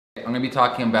I'm going to be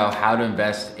talking about how to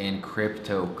invest in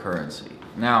cryptocurrency.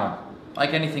 Now,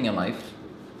 like anything in life,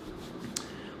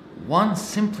 one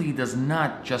simply does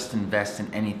not just invest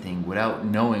in anything without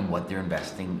knowing what they're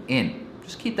investing in.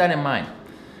 Just keep that in mind.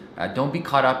 Don't be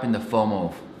caught up in the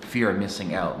FOMO, fear of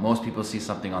missing out. Most people see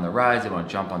something on the rise, they want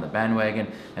to jump on the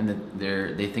bandwagon, and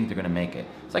they think they're going to make it.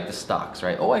 It's like the stocks,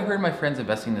 right? Oh, I heard my friend's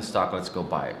investing in this stock, let's go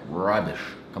buy it. Rubbish,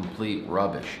 complete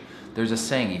rubbish. There's a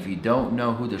saying, if you don't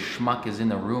know who the schmuck is in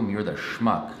the room, you're the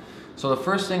schmuck. So the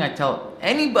first thing I tell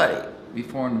anybody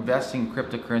before investing in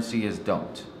cryptocurrency is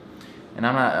don't. And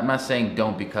I'm not saying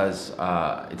don't because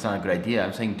it's not a good idea.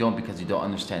 I'm saying don't because you don't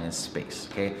understand this space,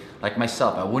 okay? Like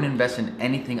myself, I wouldn't invest in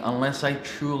anything unless I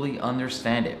truly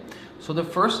understand it. So the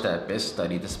first step is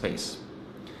study the space.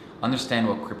 Understand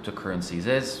what cryptocurrencies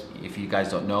is. If you guys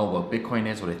don't know what Bitcoin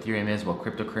is, what Ethereum is, what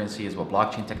cryptocurrency is, what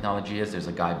blockchain technology is, there's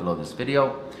a guide below this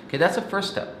video. Okay, that's the first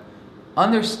step.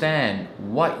 Understand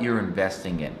what you're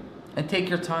investing in and take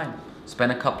your time.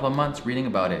 Spend a couple of months reading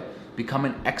about it. Become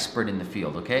an expert in the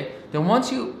field, okay? Then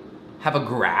once you have a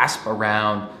grasp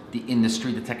around the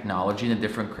industry, the technology, and the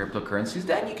different cryptocurrencies,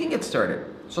 then you can get started.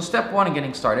 So step one in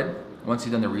getting started, once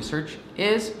you've done the research,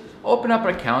 is open up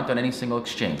an account on any single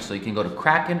exchange. So you can go to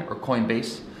Kraken or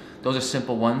Coinbase. Those are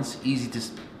simple ones, easy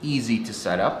to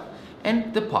set up,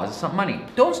 and deposit some money.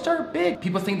 Don't start big.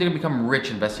 People think they're gonna become rich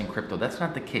investing in crypto. That's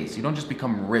not the case. You don't just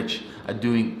become rich at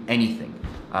doing anything.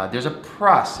 There's a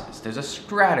process, there's a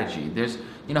strategy, there's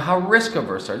how risk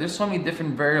averse are. There's so many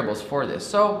different variables for this.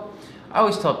 So I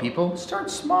always tell people,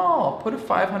 start small, put a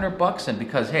 500 bucks in,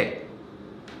 because hey,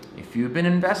 if you've been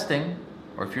investing,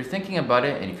 or if you're thinking about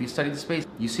it, and if you study the space,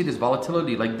 you see this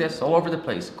volatility like this all over the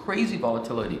place, crazy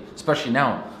volatility, especially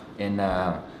now in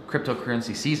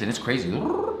cryptocurrency season. It's crazy,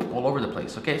 all over the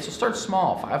place. Okay, so start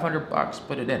small, 500 bucks,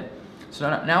 put it in. So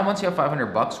now once you have 500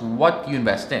 bucks, what do you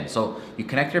invest in? So you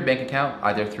connect your bank account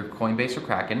either through Coinbase or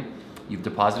Kraken. You've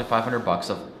deposited 500 bucks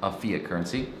of fiat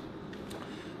currency.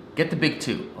 Get the big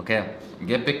two, okay?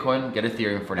 Get Bitcoin, get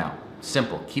Ethereum for now.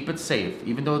 Simple, keep it safe.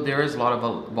 Even though there is a lot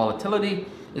of volatility,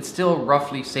 it's still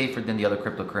roughly safer than the other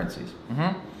cryptocurrencies.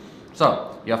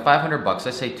 So you have 500 bucks,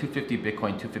 let's say 250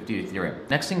 Bitcoin, 250 Ethereum.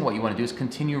 Next thing what you want to do is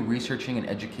continue researching and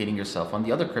educating yourself on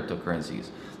the other cryptocurrencies.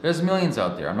 There's millions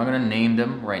out there. I'm not going to name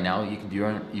them right now. You can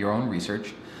do your own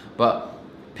research, but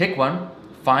pick one,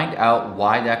 find out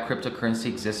why that cryptocurrency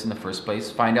exists in the first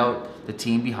place, find out the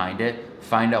team behind it,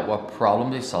 find out what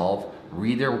problem they solve,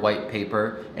 read their white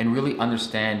paper, and really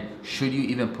understand, should you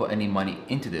even put any money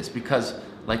into this? Because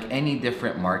like any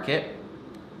different market,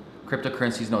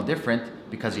 cryptocurrency is no different,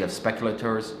 because you have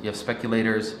speculators,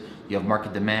 you have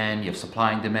market demand, you have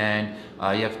supply and demand,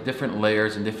 you have different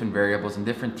layers and different variables and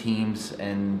different teams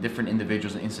and different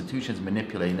individuals and institutions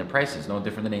manipulating the prices, no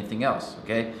different than anything else,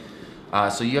 okay?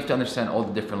 So you have to understand all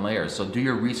the different layers. So do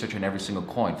your research on every single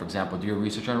coin. For example, do your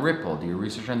research on Ripple, do your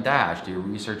research on Dash, do your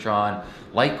research on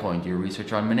Litecoin, do your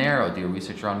research on Monero, do your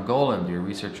research on Golem, do your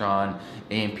research on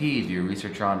AMP, do your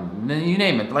research on, you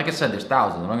name it. Like I said, there's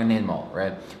thousands, I'm not gonna name them all,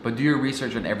 right? But do your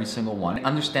research on every single one.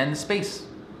 Understand the space,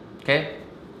 okay?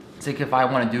 It's like if I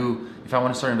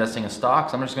wanna start investing in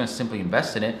stocks, I'm just gonna simply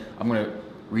invest in it. I'm gonna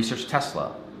research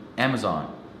Tesla,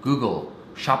 Amazon, Google,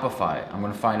 Shopify. I'm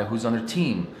gonna find out who's on their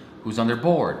team, who's on their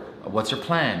board, what's their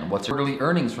plan, what's their quarterly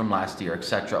earnings from last year,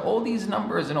 etc. All these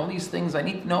numbers and all these things I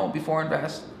need to know before I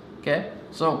invest, okay?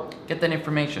 So get that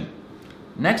information.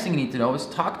 Next thing you need to know is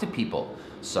talk to people.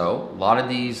 So a lot of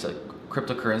these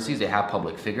cryptocurrencies, they have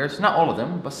public figures, not all of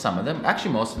them, but some of them,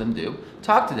 actually most of them do.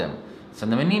 Talk to them,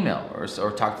 send them an email or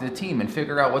talk to the team and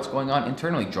figure out what's going on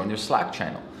internally. Join their Slack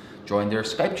channel, join their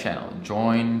Skype channel,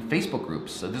 join Facebook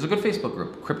groups. So there's a good Facebook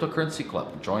group, Cryptocurrency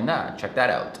Club, join that, check that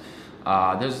out.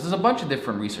 There's a bunch of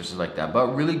different resources like that,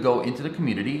 but really go into the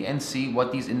community and see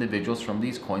what these individuals from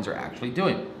these coins are actually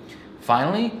doing.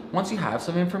 Finally, once you have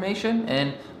some information,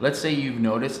 and let's say you've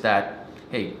noticed that,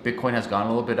 hey, Bitcoin has gone a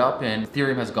little bit up and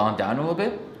Ethereum has gone down a little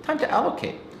bit, time to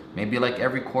allocate. Maybe like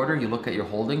every quarter you look at your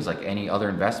holdings like any other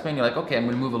investment, you're like, okay, I'm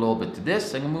gonna move a little bit to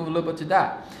this, I'm gonna move a little bit to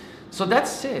that. So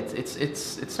that's it,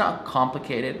 it's not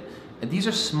complicated. And these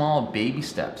are small baby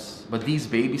steps, but these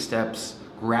baby steps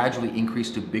gradually increase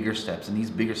to bigger steps, and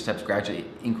these bigger steps gradually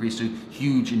increase to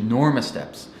huge, enormous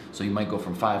steps. So you might go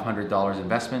from $500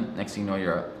 investment, next thing you know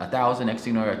you're at $1,000, next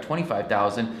thing you know you're at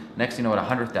 $25,000, next thing you know at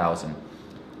 $100,000.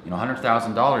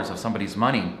 $100,000 of somebody's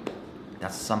money,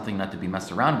 that's something not to be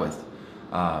messed around with,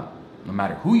 no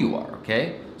matter who you are,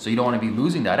 okay? So you don't want to be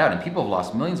losing that out, and people have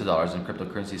lost millions of dollars in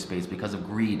cryptocurrency space because of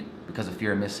greed, because of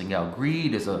fear of missing out.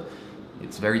 Greed is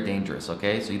it's very dangerous,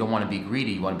 okay? So you don't want to be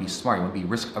greedy, you want to be smart, you want to be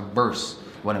risk averse.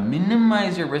 You want to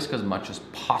minimize your risk as much as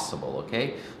possible,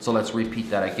 okay? So let's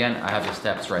repeat that again. I have the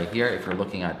steps right here if you're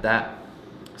looking at that.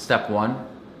 Step one,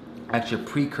 actually a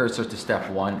precursor to step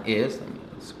one is,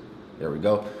 there we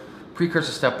go.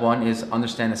 Precursor step one is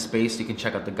understand the space. You can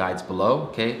check out the guides below,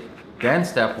 okay? Then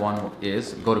step one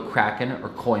is go to Kraken or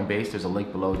Coinbase. There's a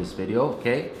link below this video,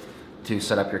 okay? To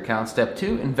set up your account. Step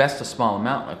two, invest a small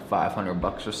amount, like 500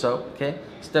 bucks or so, okay?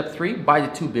 Step three, buy the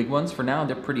two big ones for now.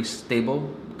 They're pretty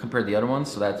stable compared to the other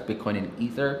ones, so that's Bitcoin and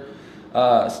Ether.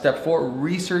 Step four,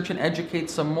 research and educate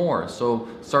some more. So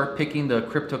start picking the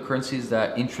cryptocurrencies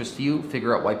that interest you,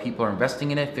 figure out why people are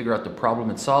investing in it, figure out the problem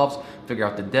it solves, figure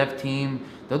out the dev team,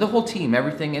 the whole team,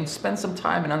 everything, and spend some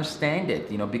time and understand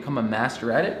it, you know, become a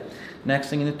master at it. Next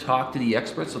thing, to talk to the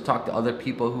experts, so talk to other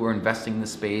people who are investing in the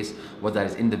space, whether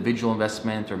that is individual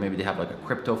investment or maybe they have like a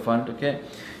crypto fund, okay?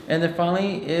 And then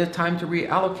finally, it's time to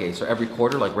reallocate. So every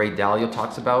quarter, like Ray Dalio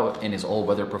talks about in his All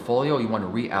Weather portfolio, you want to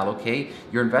reallocate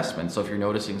your investment. So if you're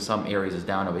noticing some areas is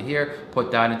down over here, put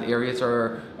that into areas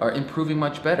are improving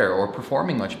much better or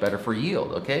performing much better for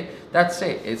yield, okay? That's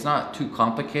it. It's not too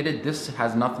complicated. This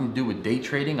has nothing to do with day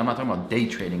trading. I'm not talking about day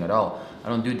trading at all. I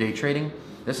don't do day trading.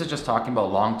 This is just talking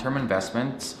about long-term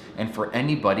investments, and for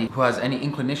anybody who has any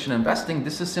inclination in investing,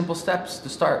 this is simple steps to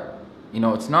start. You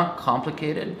know, it's not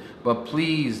complicated, but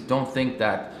please don't think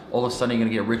that all of a sudden you're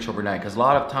gonna get rich overnight, because a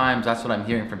lot of times that's what I'm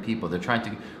hearing from people. They're trying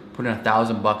to put in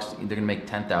 $1,000, they're gonna make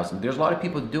 10,000. There's a lot of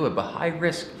people who do it, but high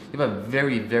risk. You have a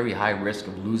very, very high risk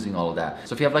of losing all of that.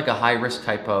 So if you have like a high risk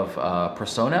type of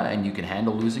persona and you can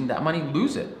handle losing that money,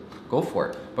 lose it. Go for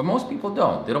it. But most people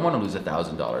don't. They don't want to lose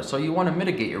 $1,000. So you want to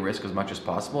mitigate your risk as much as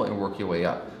possible and work your way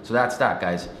up. So that's that,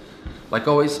 guys. Like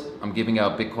always, I'm giving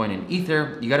out Bitcoin and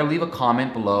Ether. You got to leave a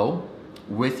comment below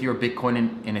with your Bitcoin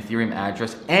and Ethereum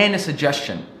address and a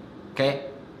suggestion, okay?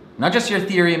 Not just your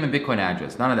Ethereum and Bitcoin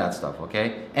address. None of that stuff,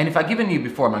 okay? And if I've given you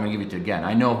before, I'm not going to give it to you again.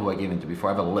 I know who I gave it to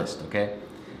before. I have a list, okay?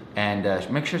 And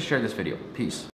make sure to share this video. Peace.